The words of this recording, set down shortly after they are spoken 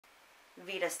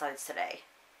VEDA starts today.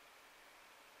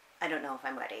 I don't know if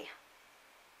I'm ready.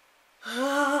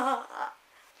 Hi,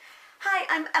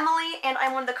 I'm Emily, and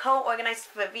I'm one of the co-organizers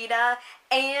for VEDA,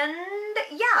 and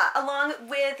yeah, along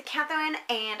with Catherine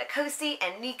and Kosi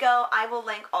and Nico, I will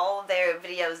link all of their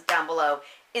videos down below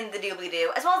in the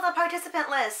doobly-doo, as well as the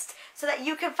participant list, so that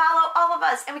you can follow all of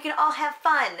us and we can all have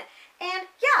fun. And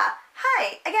yeah,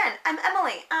 hi, again, I'm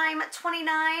Emily. I'm 29,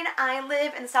 I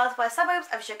live in the southwest suburbs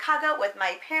of Chicago with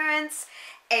my parents,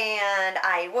 and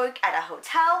I work at a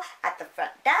hotel at the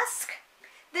front desk.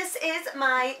 This is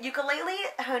my ukulele.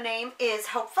 Her name is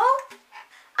Hopeful.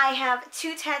 I have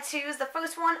two tattoos. The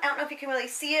first one, I don't know if you can really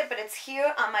see it, but it's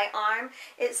here on my arm.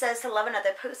 It says to love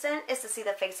another person is to see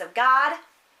the face of God.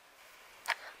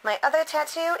 My other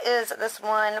tattoo is this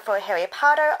one for Harry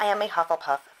Potter. I am a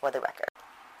Hufflepuff for the record.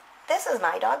 This is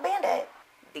my dog Bandit.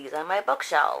 These are my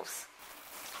bookshelves.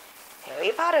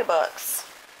 Harry Potter books.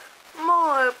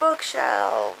 More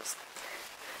bookshelves.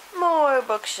 More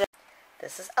bookshelves.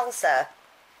 This is Elsa.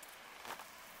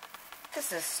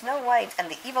 This is Snow White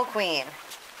and the Evil Queen.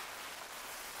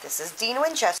 This is Dean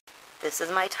Winchester. This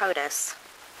is my TARDIS.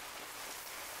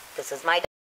 This is my...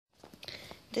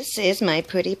 This is my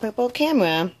pretty purple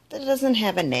camera that doesn't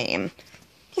have a name.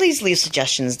 Please leave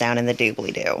suggestions down in the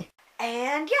doobly-doo.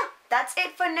 And yeah, that's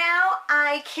it for now.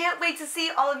 I can't wait to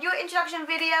see all of your introduction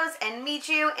videos and meet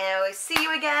you, and I will see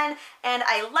you again. And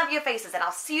I love your faces, and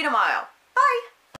I'll see you tomorrow. Bye!